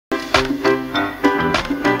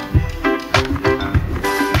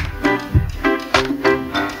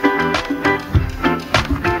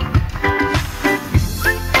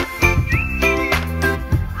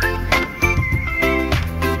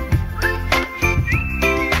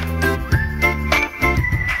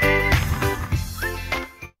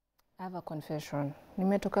confession.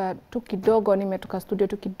 Nimetoka tu kidogo, nimetoka studio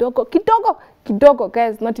tu kidogo,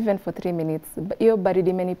 guys, not even for 3 minutes. Hiyo baridi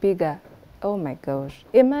imenipiga. Oh my gosh.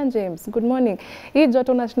 Iman James, good morning. Hii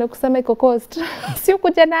joto unashinda kusema iko coast. Si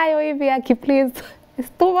ukuja nayo hivi aki, please. It's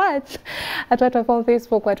too much. At Twitter, on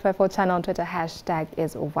Facebook, Y254 channel on Twitter, hashtag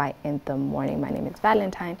is Y in the morning. My name is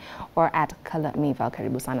Valentine, or at Color Me Val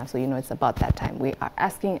Karibu Sana. So you know it's about that time. We are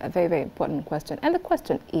asking a very, very important question. And the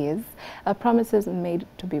question is, are promises made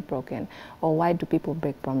to be broken? Or why do people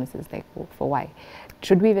break promises? Like, for why?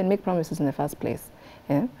 Should we even make promises in the first place?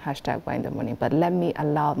 Yeah? Hashtag Y in the morning. But let me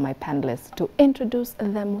allow my panelists to introduce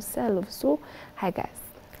themselves. So, hi guys.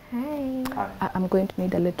 Hi. I'm going to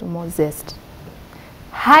need a little more zest.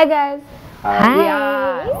 Hi guys.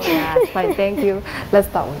 Hi. Yes, fine, thank you. Let's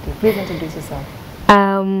start with you. Please introduce yourself.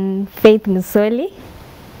 Faith Musoli.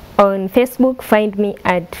 On Facebook, find me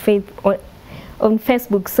at Faith. On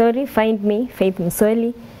Facebook, find me Faith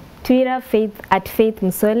Musoli. Twitter, Faith at Faith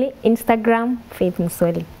Musoli. Instagram, Faith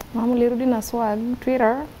Musoli. Mama lirudi na swag.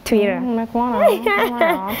 Twitter. Twitter.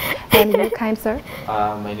 And you, kind sir?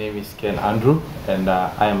 My name is Ken Andrew, and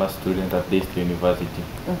I am a student at East University.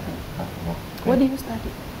 What do you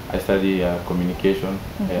study? I study communication,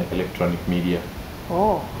 electronic media.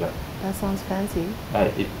 Oh, yeah. That sounds fancy.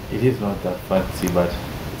 It is not that fancy, but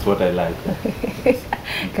it's what I like.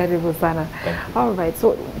 Karibu sana. All right,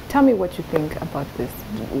 so tell me what you think about this.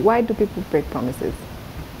 Why do people break promises?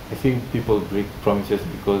 I think people break promises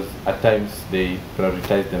because at times they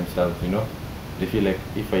prioritize themselves, you know. They feel like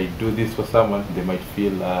if I do this for someone, they might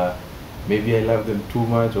feel maybe I love them too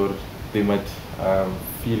much, or they might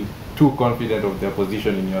feel too confident of their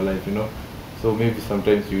position in your life, you know. So maybe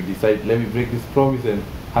sometimes you decide, let me break this promise and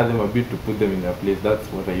have them a bit to put them in their place. That's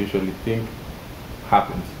what I usually think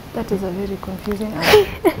happens. That is a very confusing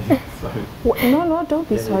answer. Sorry. No, don't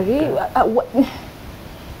be sorry.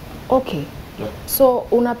 Okay. Yeah. So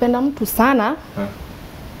unapenda mtu sana.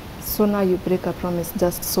 So now you break a promise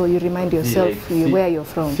just so you remind yourself where you're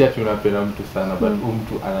from. Si ati unapenda mtu sana, but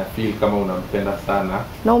mtu anafeel kama unampenda sana.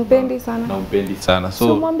 Na umpendi sana. Na umpendi sana.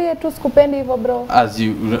 So mwambie tu sikupendi hivyo bro. As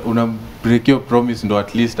you break your promise, ndo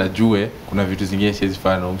at least ajue kuna vitu zingine siwezi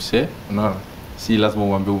fanya na umse. Unaona? Si lazima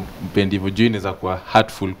umwambie umpendi hivyo, juu inaweza kuwa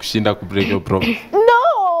hurtful kushinda ku break your promise.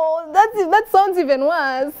 That sounds even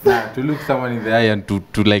worse. To look someone in the eye and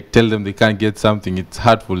to like tell them they can't get something, it's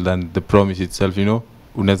hurtful than the promise itself, you know.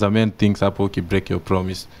 Unaweza mend things hapo break your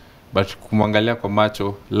promise, but kumwangalia kwa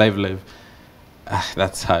macho live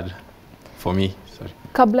that's hard for me. Sorry.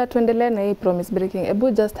 Kabla tuendelee na hii promise breaking,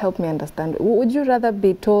 ebu just help me understand. Would you rather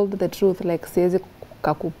be told the truth, like siwezi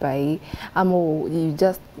kukupa hii, ama you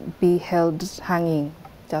just be held hanging?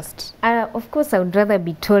 Just Of course, I would rather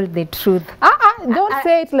be told the truth. Don't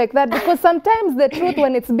say it like that, because sometimes the truth,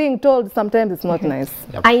 when it's being told, sometimes it's not nice.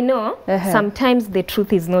 Yep. I know sometimes the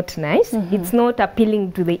truth is not nice. It's not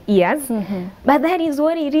appealing to the ears, but that is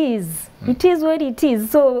what it is. It is what it is.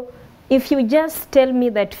 So if you just tell me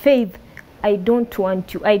that, Faith, I don't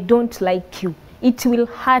want you, I don't like you, it will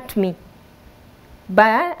hurt me.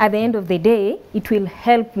 But at the end of the day, it will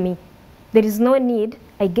help me. There is no need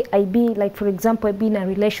I be like, for example, I be in a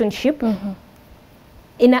relationship.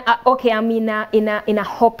 Okay, I'm in a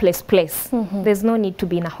hopeless place. There's no need to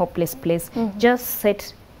be in a hopeless place. Just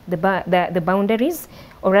set the boundaries,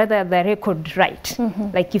 or rather the record right.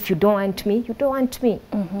 Like, if you don't want me, you don't want me.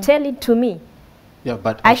 Tell it to me. Yeah,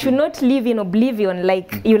 but I should not live in oblivion,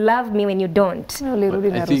 like you love me when you don't.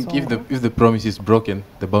 I think if the promise is broken,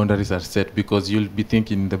 the boundaries are set, because you'll be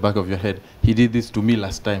thinking in the back of your head, he did this to me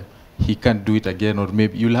last time, he can't do it again, or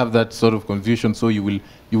maybe you'll have that sort of confusion. So you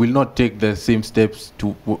will not take the same steps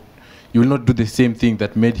you will not do the same thing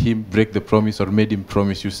that made him break the promise or made him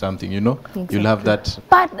promise you something, you know. Exactly. You'll have that.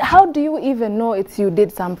 But how do you even know it's you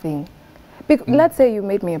did something? Let's say you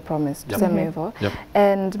made me a promise,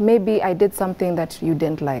 and maybe I did something that you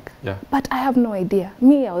didn't like, but I have no idea.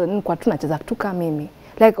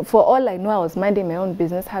 Like, for all I know, I was minding my own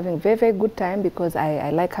business, having very, very good time, because I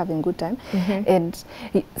like having good time. And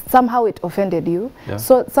somehow it offended you.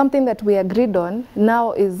 So something that we agreed on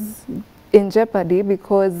now is in jeopardy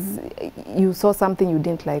because you saw something you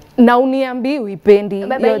didn't like. Now uniambi uipendi,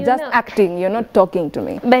 you're just acting, you're not talking to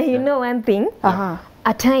me. But you know one thing?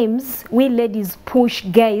 At times, we ladies push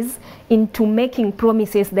guys into making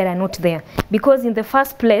promises that are not there. Because in the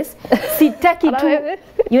first place, sitaki to,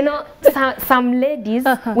 you know, some ladies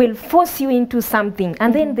will force you into something.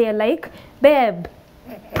 And then they're like, babe,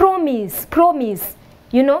 promise.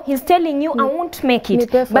 You know, he's telling you, I won't make it.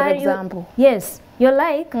 For example. Yes. You're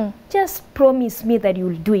like, just promise me that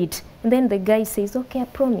you'll do it. And then the guy says, okay, I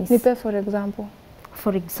promise. For example.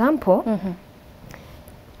 For example,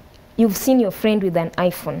 you've seen your friend with an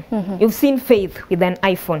iPhone. You've seen Faith with an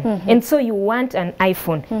iPhone. And so you want an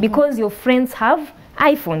iPhone because your friends have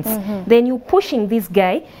iPhones. Then you're pushing this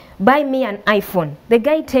guy, buy me an iPhone. The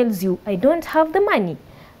guy tells you, I don't have the money.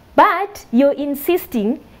 But you're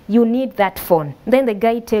insisting you need that phone. Then the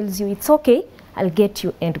guy tells you, it's okay, I'll get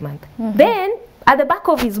you end month. Then at the back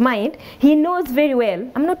of his mind, he knows very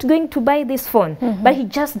well, I'm not going to buy this phone. But he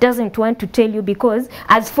just doesn't want to tell you because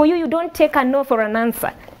as for you, you don't take a no for an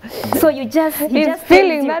answer. So you just, He's just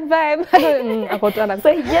feeling that vibe.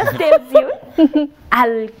 So he just tells you,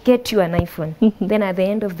 I'll get you an iPhone. Then at the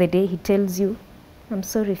end of the day, he tells you, I'm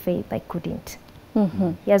sorry, Faith, I couldn't.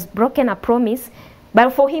 He has broken a promise, but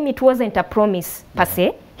for him, it wasn't a promise per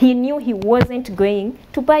se. He knew he wasn't going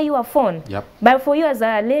to buy you a phone. But for you as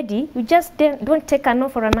a lady, you just don't take a no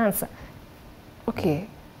for an answer. Okay.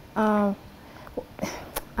 I'm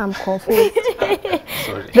confused.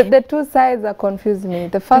 Sorry. The two sides are confusing me.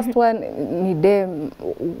 The first one,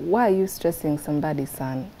 why are you stressing somebody's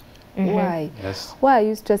son? Why? Yes. Why are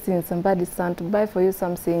you stressing somebody's son to buy for you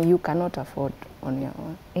something you cannot afford on your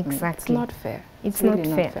own? Exactly. It's not fair. It's really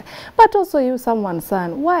not fair. But also you, someone's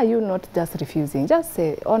son, why are you not just refusing? Just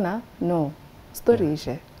say, Honor, no. Story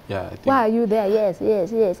ishe. Yeah, I think. Why are you there? Yes,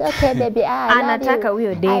 yes, yes. Okay, baby, I love Anataka you.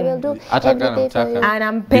 huyo I dem. will do Ataka everything for you.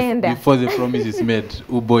 anamtaka. Anampenda. Before the promise is made,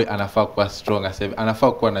 boy anafaa kuwa strong,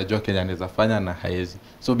 anafaa kuwa anajua Kenya anaweza fanya na haezi.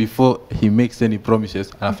 So before he makes any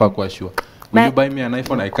promises, anafaa kuwa sure. Will you buy me an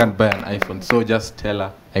iPhone? I can't buy an iPhone. So just tell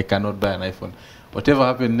her I cannot buy an iPhone. Whatever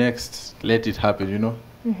happens next, let it happen, you know.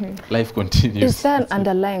 Life continues. Is there an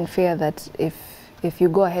underlying fear that if you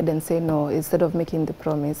go ahead and say no, instead of making the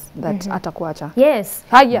promise, that atakuacha? Yes.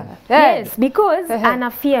 Yeah. Yes, because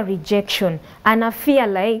ana fear rejection. Ana fear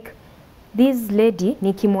like, this lady,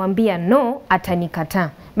 nikimwambia no,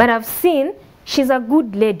 atanikata. But I've seen she's a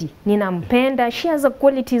good lady. Ninampenda. She has the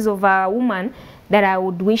qualities of a woman that I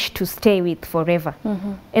would wish to stay with forever.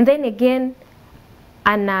 And then again,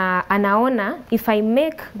 anaona, if I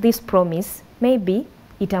make this promise, maybe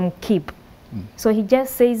itam keep. So he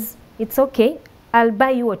just says, it's okay, I'll buy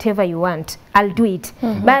you whatever you want, I'll do it.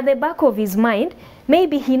 But at the back of his mind,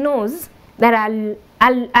 maybe he knows that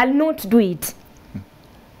I'll not do it.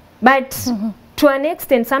 But to an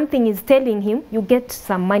extent, something is telling him, you get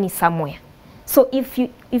some money somewhere. So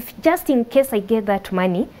if just in case I get that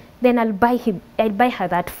money, then I'll buy her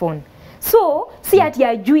that phone. So si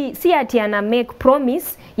ati ana make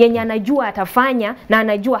promise yenye anajua atafanya na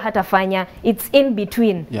anajua hatafanya. It's in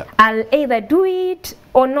between. I'll either do it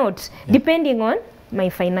or not, depending on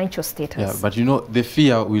my financial status. Yeah, but you know, the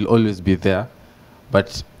fear will always be there.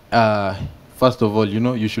 But first of all, you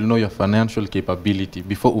know, you should know your financial capability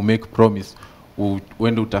before you make promise.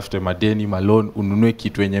 Uende utafute madeni, malone, ununue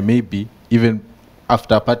kitu yenye maybe even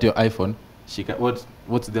after apate your iPhone, she can,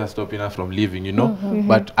 what's there stopping her from leaving, you know?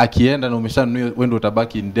 But akienda na umeshanunua wende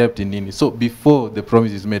utabaki in debt in nini. So before the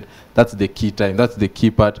promise is made, that's the key time, that's the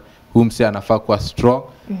key part. Humse anafaa kuwa strong,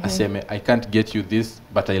 aseme, I can't get you this,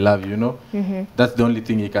 but I love you, you know? That's the only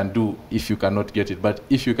thing he can do if you cannot get it. But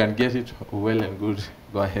if you can get it, well and good,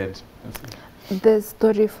 go ahead. The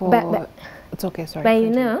story for... But it's okay, sorry. But you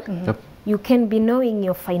know, you can be knowing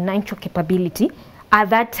your financial capability at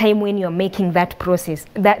that time when you're making that process,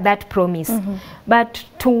 that promise. But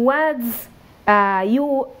towards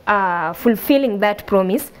you fulfilling that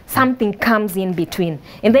promise, something comes in between.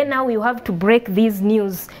 And then now you have to break this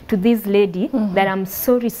news to this lady that I'm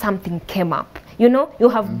sorry, something came up. You know, you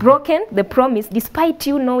have broken the promise despite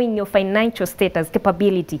you knowing your financial status,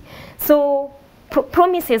 capability. So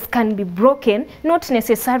promises can be broken, not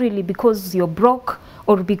necessarily because you're broke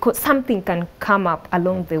or because something can come up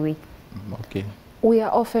along the way. Okay. We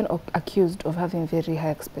are often accused of having very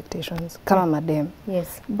high expectations, kama madam.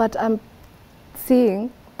 Yes. But I'm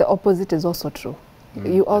seeing the opposite is also true.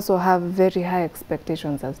 You also have very high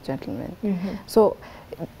expectations as gentlemen. So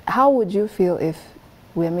how would you feel if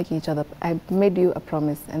we're making each other, I made you a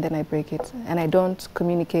promise and then I break it and I don't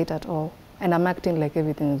communicate at all and I'm acting like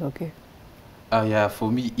everything is okay? Yeah,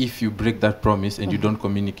 for me, if you break that promise and you don't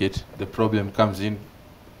communicate, the problem comes in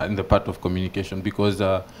the part of communication, because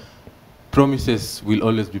promises will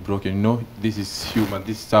always be broken. You know, this is human.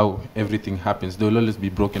 This is how everything happens. They will always be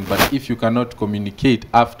broken. But if you cannot communicate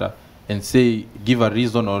after and say, give a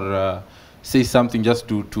reason or say something just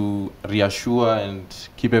to reassure and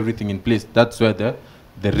keep everything in place, that's where the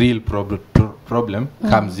real problem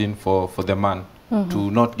comes in for the man. To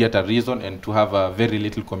not get a reason and to have a very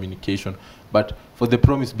little communication. But for the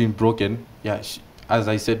promise being broken, yeah, as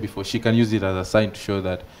I said before, she can use it as a sign to show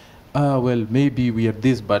that, well, maybe we have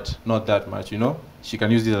this, but not that much, you know? She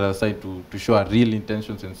can use it as a sign to show her real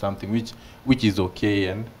intentions and something which is okay.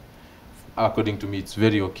 And according to me, it's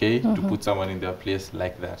very okay to put someone in their place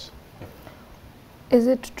like that. Is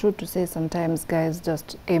it true to say sometimes guys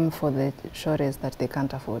just aim for the shores that they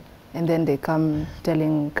can't afford? And then they come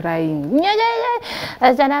telling, crying,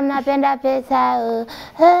 napenda pesa.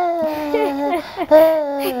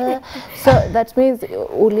 So that means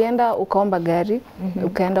ulienda ukaomba gari,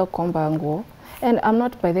 ukaenda ukaomba nguo. And I'm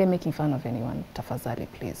not by there making fun of anyone, tafadhali,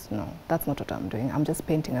 please. No, that's not what I'm doing. I'm just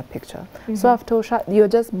painting a picture. So after you're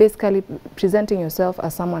just basically presenting yourself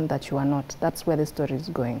as someone that you are not. That's where the story is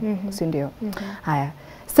going. Sindio? Haya.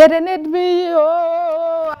 Serenade me,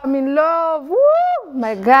 oh, I'm in love, woo!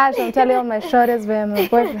 My gosh, I'm telling all my shorties where my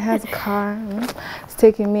boyfriend has a car, it's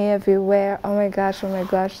taking me everywhere, oh my gosh.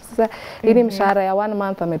 Sasa, ili mshahara ya 1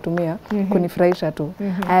 month ametumia, kunifurahisha tu.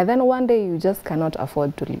 Then one day you just cannot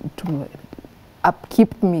afford to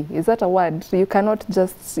upkeep me, is that a word? You cannot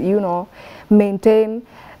just, you know, maintain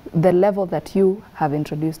the level that you have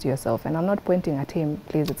introduced yourself. And I'm not pointing at him,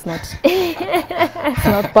 please, it's not it's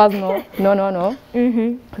not personal, no.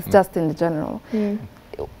 It's just in general.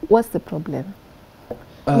 What's the problem?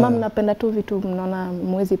 Mama napenda tu vitu mnaona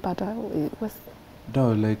mwezi pata.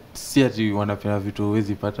 No, like si ati wanapenda vitu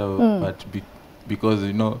mwezi pata, but because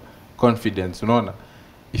you know confidence, unaona.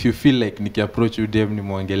 If you feel like nikiapproach you dem ni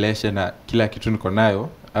muongeleshe na kila kitu niko nayo,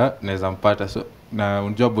 naweza mpata. So na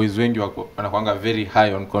unajua boys wengi wako wanakuanga very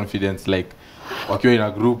high on confidence, like wakiwa in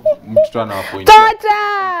a group mtu tu anawapointia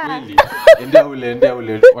kweli, endea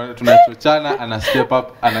ule tunachochana, ana step up,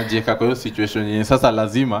 anajieka kwa hiyo situation yenye sasa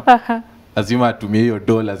lazima atumie hiyo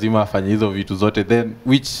do, lazima afanye hizo vitu zote, then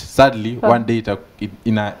which sadly one day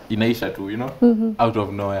inaisha tu, you know, out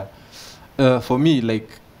of nowhere. For me, like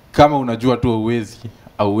kama unajua tu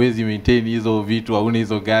hauwezi maintain hizo vitu, hauna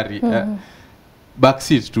hizo gari,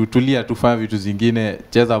 backseat tulia, tufanya vitu zingine,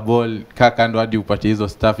 cheza ball, kaa kando hadi upate hizo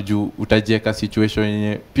stuff, juu utajieka situation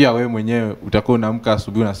yenye pia wewe mwenyewe utakuwa unaamka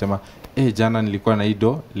asubuhi unasema jana nilikuwa na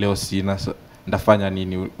ido, leo sina, ndafanya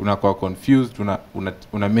nini? Unakuwa confused,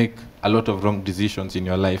 una make a lot of wrong decisions in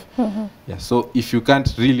your life. Yeah, so if you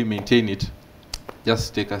can't really maintain it,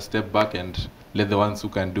 just take a step back and let the ones who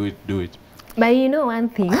can do it. But you know one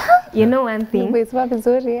thing,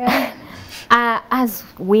 as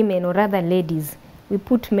women, or rather ladies, we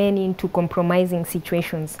put men into compromising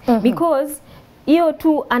situations. Because hiyo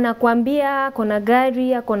tu anakuambia kona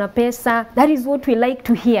gari, kona pesa, that is what we like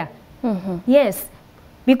to hear. Yes,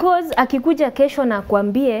 because akikuja kesho na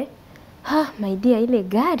kuambie, my dear, ile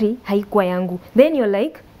gari haikuwa yangu, then you're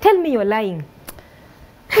like, tell me you're lying.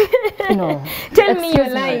 No. Tell me you're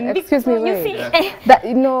lying. Excuse me, wait. That,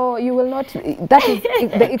 no, you will not. That is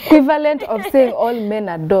the equivalent of saying all men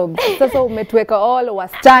are dogs. Sasa umetuweka all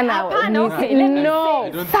wasichana. No,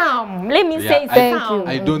 some. Let me say some.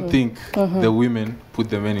 I don't think the women put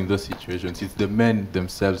the men in those situations. It's the men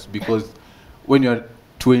themselves, because when you're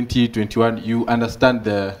 20, 21, you understand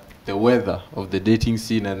the weather of the dating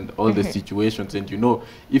scene and all the situations, and you know,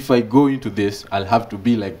 if I go into this, I'll have to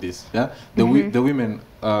be like this. Yeah, the women,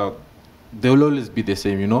 they will always be the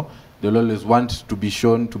same, you know. They'll always want to be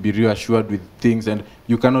shown, to be reassured with things, and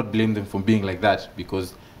you cannot blame them for being like that,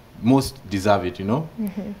 because most deserve it, you know.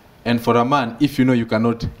 And for a man, if you know you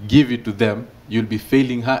cannot give it to them, you'll be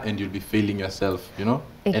failing her and you'll be failing yourself, you know.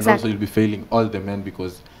 Exactly. And also you'll be failing all the men,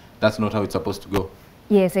 because that's not how it's supposed to go.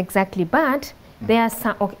 Yes, exactly. But there are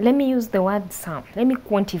some, let me use the word some, let me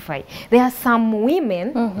quantify. There are some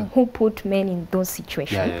women who put men in those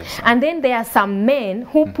situations. And then there are some men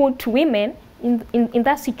who put women in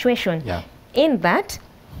that situation. In that,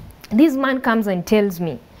 this man comes and tells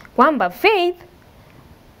me, Kwamba, Faith,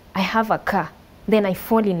 I have a car. Then I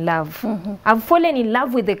fall in love. I've fallen in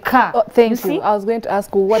love with the car. Oh, thank you. I was going to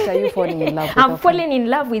ask, what are you falling in love with? I'm falling in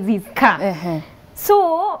love with his car. So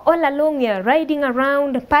all along we are riding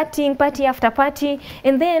around, partying, party after party,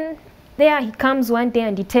 and then there he comes one day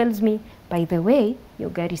and he tells me, by the way,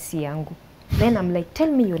 your gari si yangu. Then I'm like,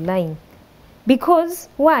 tell me you're lying. Because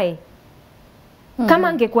why? Kama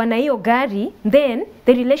angekuwa na hiyo gari, then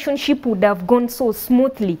the relationship would have gone so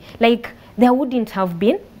smoothly. Like there wouldn't have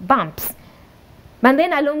been bumps. But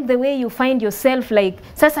then along the way you find yourself like,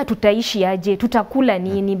 sasa tutaishi aje, tutakula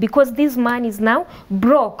nini? Because this man is now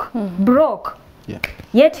broke.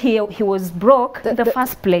 Yet he was broke in the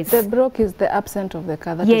first place. The broke is the absent of the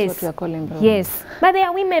car. That is what we are calling broke. Yes. But there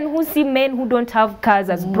are women who see men who don't have cars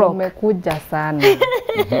as broke. Mumekuja sana.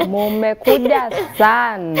 Mumekuja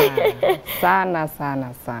sana.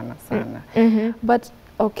 Sana. But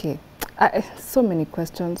okay. So many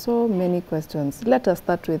questions. Let us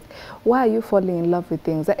start with, why are you falling in love with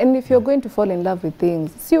things? And if you're going to fall in love with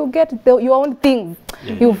things, so you get your own things.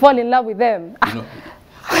 You fall in love with them. You know,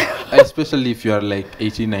 especially if you are like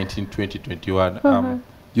 18, 19, 20, 21,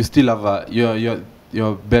 you still have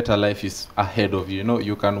your better life is ahead of you. You know,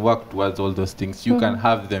 you can work towards all those things. You can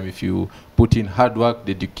have them if you put in hard work,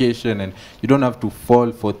 dedication, and you don't have to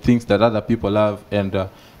fall for things that other people have and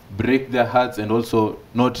break their hearts and also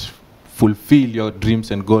not fulfill your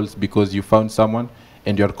dreams and goals because you found someone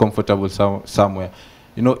and you're comfortable somewhere.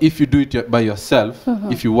 You know, if you do it by yourself,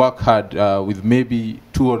 if you work hard with maybe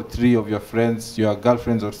 2 or 3 of your friends, your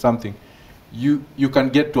girlfriends or something, you can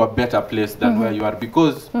get to a better place than where you are,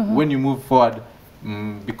 because when you move forward,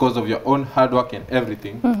 because of your own hard work and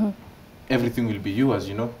everything, everything will be yours,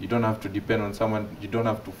 you know. You don't have to depend on someone. You don't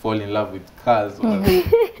have to fall in love with cars or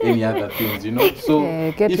any other things, you know. So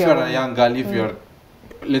if you're a young girl, if you're,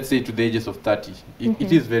 let's say, to the ages of 30,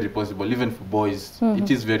 it is very possible. Even for boys,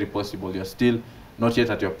 it is very possible. You're still not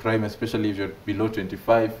yet at your prime, especially if you're below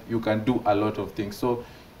 25. You can do a lot of things. So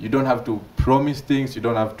you don't have to promise things. You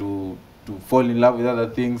don't have to fall in love with other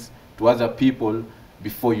things, to other people,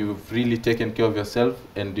 before you've really taken care of yourself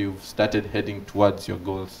and you've started heading towards your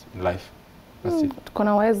goals in life. That's it.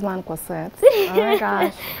 Kuna wise man kwa set. Oh my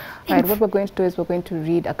gosh. Right, what we're going to do is we're going to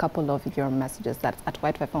read a couple of your messages. That's at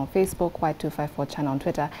Y254 on Facebook, Y254 channel on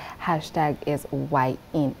Twitter. Hashtag is Y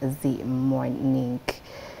in the morning.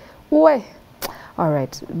 Way. All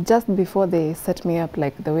right, just before they set me up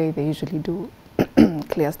like the way they usually do,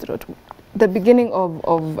 clear throat. The beginning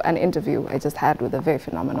of an interview I just had with a very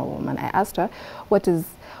phenomenal woman. I asked her, what's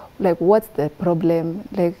the problem?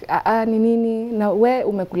 Like, ni nini? Na we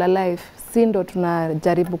umekula life, sindo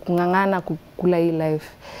tunajaribu kungangana kukula hii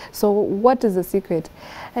life. So what is the secret?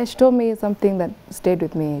 And she told me something that stayed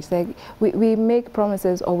with me. She's like, we make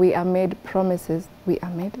promises, or we are made promises. We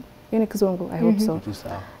are made? Yini kizungu? I hope so.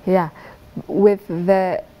 Yeah. With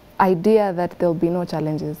the idea that there'll be no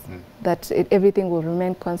challenges, that everything will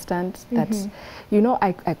remain constant, that, you know,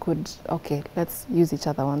 I could, okay, let's use each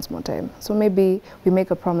other once more time. So maybe we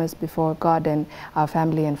make a promise before God and our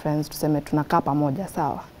family and friends to say, tunakaa pamoja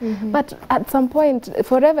sawa. But at some point,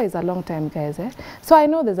 forever is a long time, guys. So I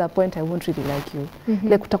know there's a point I won't really like you.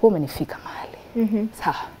 Like, utakuwa umenifika mahali.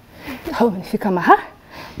 Sawa. Umenifika mahali.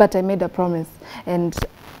 But I made a promise, and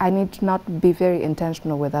I need to not be very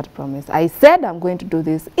intentional with that promise. I said I'm going to do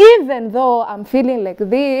this, even though I'm feeling like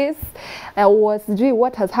this, or sijui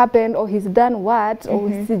what has happened, or he's done what, or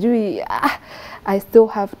sijui, I still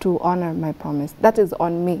have to honor my promise. That is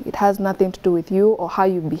on me. It has nothing to do with you, or how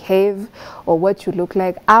you behave, or what you look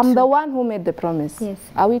like. I'm the one who made the promise. Yes.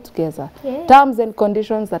 Are we together? Yeah. Terms and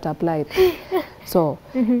conditions that applied. So,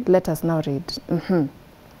 let us now read.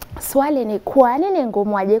 Swali ni kwa nini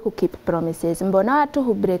ngumu aje keep promises? Mbona watu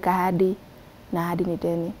hubreak ahadi na ahadi ni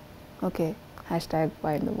deni? Okay, hashtag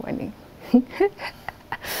Y in the morning.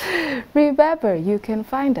 Remember, you can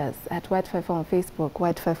find us at Y254 on Facebook,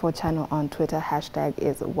 Y254 channel on Twitter. Hashtag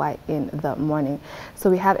is Y in the morning.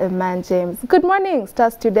 So we have Iman James. Good morning,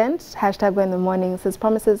 star student. Hashtag Y in the morning says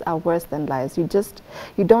promises are worse than lies. You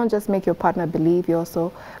don't just make your partner believe, you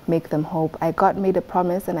also make them hope. I made a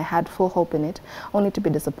promise and I had full hope in it, only to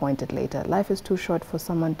be disappointed later. Life is too short for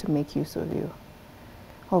someone to make use of you.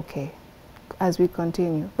 Okay, as we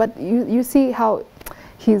continue. But you see how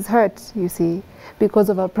he's hurt, you see, because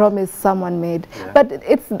of a promise someone made. Yeah. But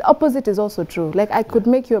it's the opposite is also true. Like, I could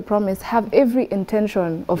make you a promise, have every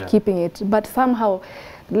intention of keeping it, but somehow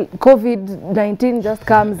COVID-19 just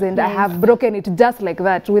comes and I have broken it just like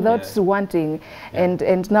that without wanting,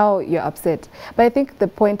 and now you're upset. But I think the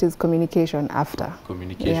point is communication after.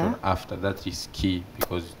 Communication after, that is key,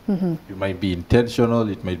 because you might be intentional,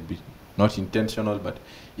 it might be not intentional, but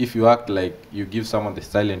if you act like you give someone the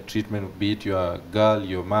silent treatment, be it your girl,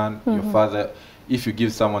 your man, your father, if you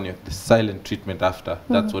give someone the silent treatment after,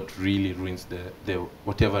 that's what really ruins the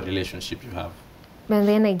whatever relationship you have. But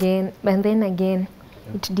then again,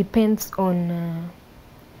 it depends on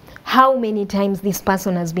how many times this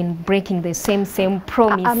person has been breaking the same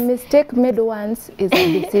promise. A mistake made once is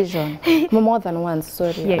a decision. More than once,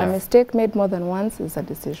 sorry. Yes. A mistake made more than once is a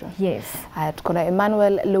decision. Yes. Kuna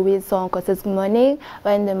Emmanuel Louise Sonko says, good morning,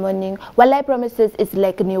 or in the morning. Walai promises is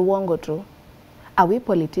like ni uongo tu. Are we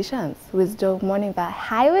politicians? Wisdo, morning va.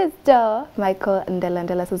 Hi Wisdo. Michael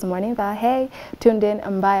Ndela says, morning va. Hey, tuned in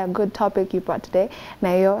and by a good topic you brought today.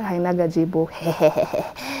 Na yo hainaga jibu.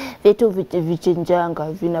 Vitu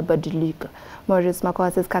vichinjanga vinabadilika. Morris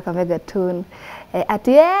Makoa says, Kakamega tune.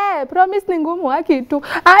 Ati promise ni ngumu haki tu.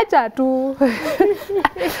 Acha tu.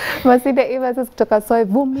 Masida Eva says, kutoka soy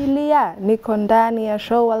vumilia. Niko ndani ya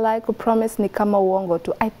show walai ku promise ni kama uongo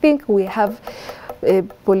tu. I think we have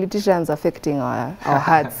politicians affecting our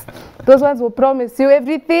hearts. Those ones will promise you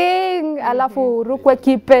everything. Alafu rukwe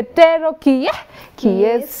kipetero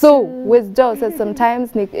kiyesu. With Joe says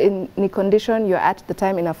sometimes ni condition you're at the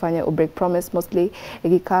time inafanya break promise, mostly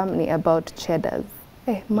ikikam ni about cheddars.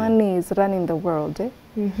 Money is running the world.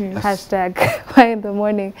 Hashtag Why in the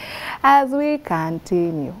Morning. As we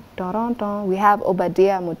continue, we have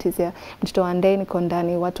Obadiah Mutisia, mtoto wa ndani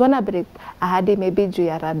kondani, watu wana break ahadi maybe juu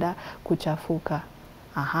ya rada kuchafuka.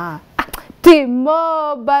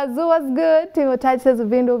 Timo Bazu was good. Timo Taj says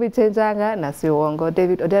Vindo vichenjanga na si uongo.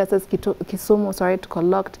 David Odera says Kisumu, sorry, tuko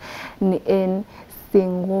locked ni in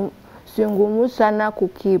singumu sana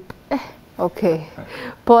kukip. Okay.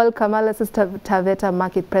 Paul Kamala says Taveta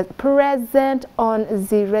Market present on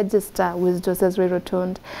the register with Joseph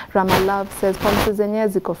Rotund. Ramalove says promises zenyewe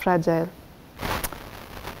ziko fragile.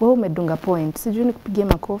 Wewe umedunga point. Sijui nikupigie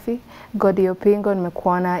makofi. Godi Opingo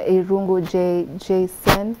nimekuona. Irungu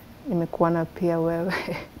Jason nimekuona pia wewe.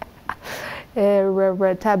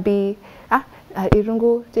 Tabi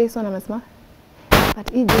Irungu Jason amesema.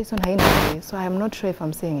 But hii Jason haina way, so I'm not sure if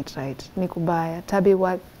I'm saying it right. Nikubaya.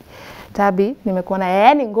 Tabi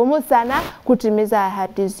nimekuona ni ngumu sana kutimiza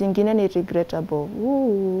ahadi zingine ni regrettable.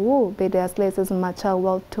 Bede Aslay says Macha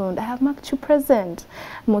well tuned. I have marked you present.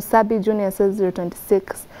 Musabi Junior says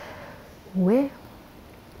 026.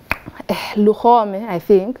 Luhome, I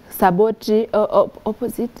think. Saboti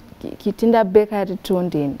opposite Kitinda Bakery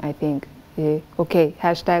tuned in, I think. Okay,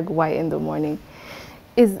 hashtag Why in the Morning.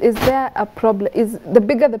 Is there a problem? Is the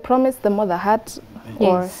bigger the promise, the more the heart?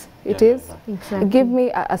 Yes. It is? Exactly. Give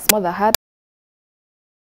me a smaller heart